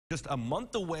Just a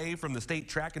month away from the state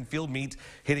track and field meet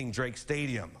hitting Drake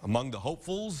Stadium. Among the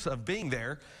hopefuls of being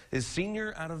there is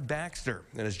Senior out of Baxter.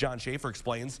 And as Jon Schaeffer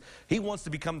explains, he wants to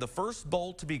become the first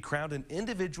Bolt to be crowned an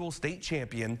individual state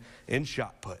champion in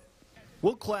shot put.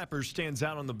 Will Clapper stands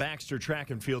out on the Baxter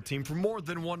track and field team for more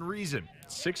than one reason.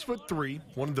 6'3",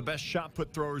 one of the best shot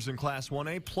put throwers in Class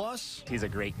 1A, plus he's a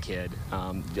great kid,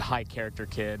 high character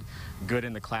kid, good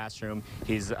in the classroom.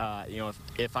 He's,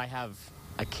 if I have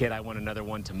a kid I want another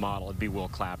one to model, it'd be Will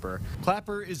Clapper.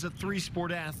 Clapper is a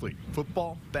three-sport athlete: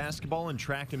 football, basketball, and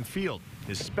track and field.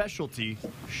 His specialty,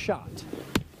 shot.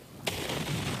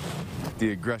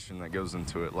 The aggression that goes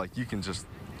into it, like you can just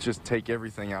take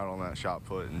everything out on that shot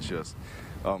put and just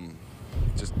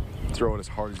throw it as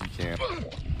hard as you can.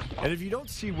 And if you don't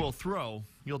see Will throw,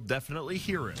 you'll definitely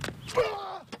hear it.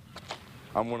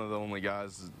 I'm one of the only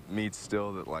guys at meets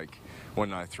still that, like,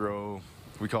 when I throw,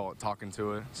 we call it talking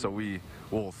to it. So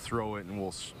we'll throw it and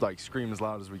we'll like scream as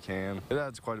loud as we can. It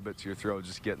adds quite a bit to your throw,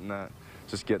 just getting that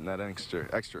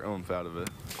extra oomph out of it.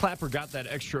 Clapper got that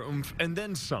extra oomph and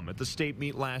then some at the state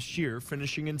meet last year,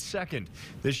 finishing in second.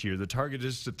 This year, the target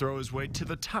is to throw his way to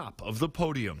the top of the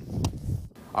podium.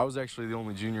 I was actually the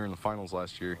only junior in the finals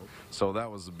last year, so that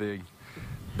was a big.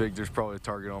 There's probably a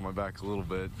target on my back a little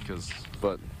bit,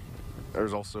 but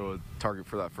there's also a target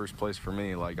for that first place for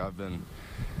me. Like, I've been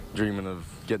dreaming of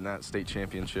getting that state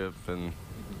championship and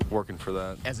working for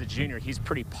that. As a junior, he's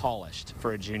pretty polished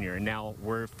for a junior, and now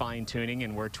we're fine-tuning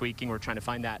and we're tweaking. We're trying to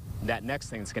find that next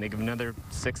thing that's going to give him another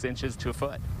 6 inches to a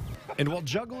foot. And while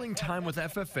juggling time with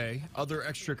FFA, other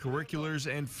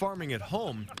extracurriculars, and farming at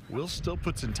home, Will still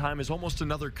puts in time as almost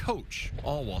another coach,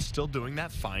 all while still doing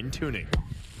that fine-tuning.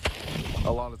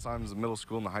 A lot of times the middle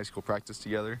school and the high school practice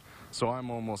together, so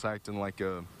I'm almost acting like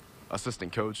a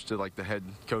assistant coach to like the head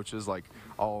coaches. Like,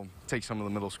 I'll take some of the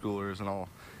middle schoolers and I'll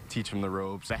teach them the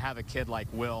ropes. To have a kid like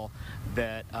Will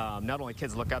that not only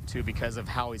kids look up to because of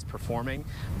how he's performing,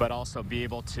 but also be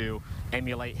able to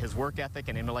emulate his work ethic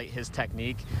and emulate his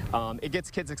technique, it gets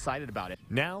kids excited about it.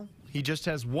 Now, he just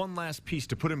has one last piece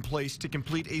to put in place to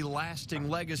complete a lasting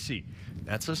legacy.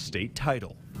 That's a state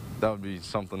title. That would be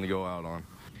something to go out on.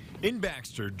 In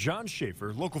Baxter, Jon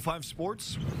Schaeffer, Local 5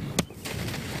 Sports.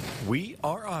 We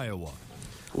are Iowa.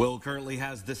 Will currently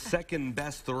has the second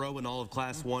best throw in all of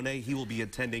Class 1A. He will be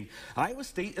attending Iowa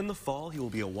State in the fall. He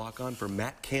will be a walk-on for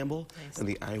Matt Campbell and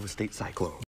the Iowa State Cyclone.